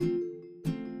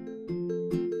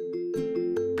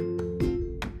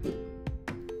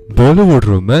Bollywood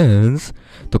romance.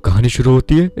 तो कहानी शुरू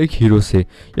होती है एक हीरो से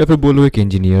या फिर बोलो एक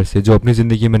इंजीनियर से जो अपनी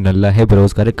ज़िंदगी में नल्ला है,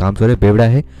 बेरोजगार है, कामचोर है, बेवड़ा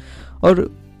है। और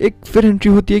एक फिर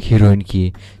एंट्री होती है एक हीरोइन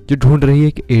की जो ढूंढ रही है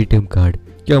एक एटीएम कार्ड।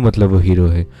 क्या मतलब वो हीरो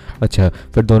है। अच्छा,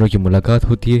 फिर दोनों की मुलाकात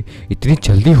होती है, इतनी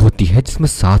जल्दी होती है जिसमें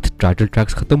 7 टाइटल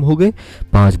ट्रैक्स ख़त्म हो गए,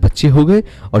 5 बच्चे हो गए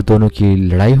और दोनों की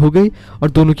लड़ाई हो गई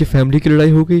और दोनों की फैमिली की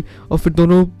लड़ाई हो गई और फिर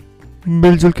दोनों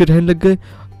मिलजुल के रहने लग गए।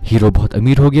 हीरो बहुत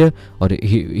अमीर हो गया और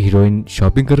हीरोइन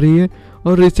शॉपिंग कर रही है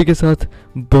और इसी के साथ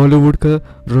बॉलीवुड का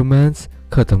रोमांस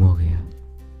ख़त्म हो गया।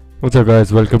 अच्छा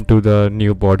guys, welcome to the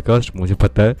new podcast. मुझे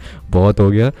पता है बहुत हो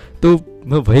गया, तो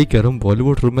मैं वही कह रहा हूँ,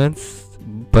 बॉलीवुड रोमांस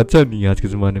बचा नहीं है आज के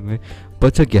ज़माने में।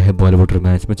 बचा क्या है बॉलीवुड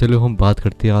रोमांस में। चलो हम बात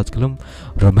करते हैं आजकल हम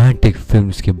रोमांटिक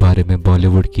फिल्म्स के बारे में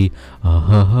बॉलीवुड की।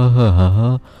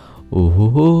 हा ओहो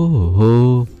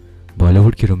हो।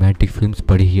 बॉलीवुड की रोमांटिक फिल्म्स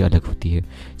बड़ी ही अलग होती है।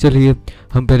 चलिए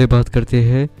हम पहले बात करते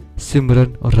हैं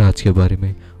सिमरन और राज के बारे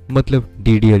में, मतलब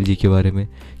डीडीएलजे के बारे में।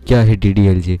 क्या है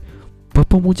डीडीएलजे?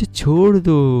 पापा मुझे छोड़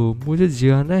दो, मुझे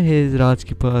जाना है राज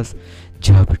के पास।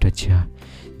 जा बेटा जा,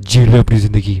 जी ले अपनी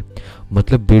ज़िंदगी।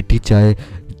 मतलब बेटी चाहे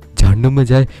जहन्नुम में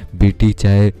जाए, बेटी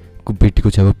को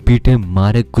चाहे वो पीटे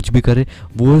मारे कुछ भी करे,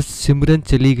 वो सिमरन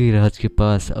चली गई राज के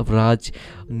पास। अब राज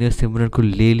ने सिमरन को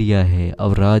ले लिया है।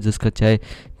 अब राज उसका चाहे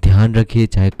ध्यान रखे,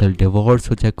 चाहे कल डिवोर्स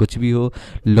हो, चाहे कुछ भी हो।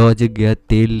 लॉजिक गया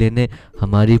तेल लेने।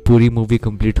 हमारी पूरी मूवी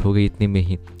कंप्लीट हो गई इतने में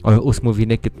ही। और उस मूवी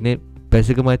ने कितने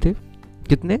पैसे कमाए थे?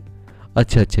 कितने?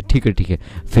 अच्छा ठीक है,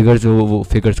 फिगर्स वो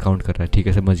फिगर्स काउंट कर रहा है, ठीक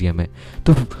है समझ गया मैं।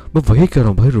 तो मैं वही कह रहा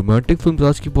हूँ भाई, रोमांटिक फिल्म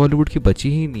आज की बॉलीवुड की बची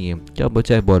ही नहीं है। क्या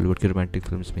बचा है बॉलीवुड के रोमांटिक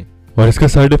फिल्म्स में? और इसका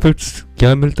साइड इफेक्ट्स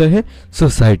क्या मिलता है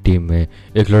सोसाइटी में।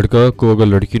 एक लड़का को अगर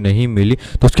लड़की नहीं मिली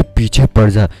तो उसके पीछे पड़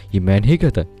जा। ये मैं नहीं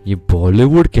कहता, ये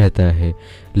बॉलीवुड कहता है।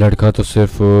 लड़का तो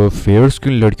सिर्फ फेयर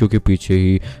स्किन लड़कियों के पीछे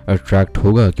ही अट्रैक्ट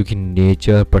होगा, क्योंकि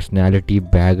nature, personality,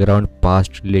 background,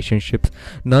 past relationships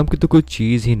नाम की तो कोई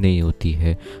चीज़ ही नहीं होती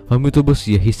है। हमें तो बस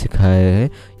यही सिखाया है,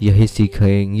 यही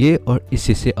सीखेंगे और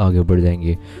इसी से आगे बढ़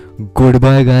जाएंगे। Good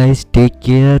bye guys, take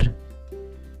care.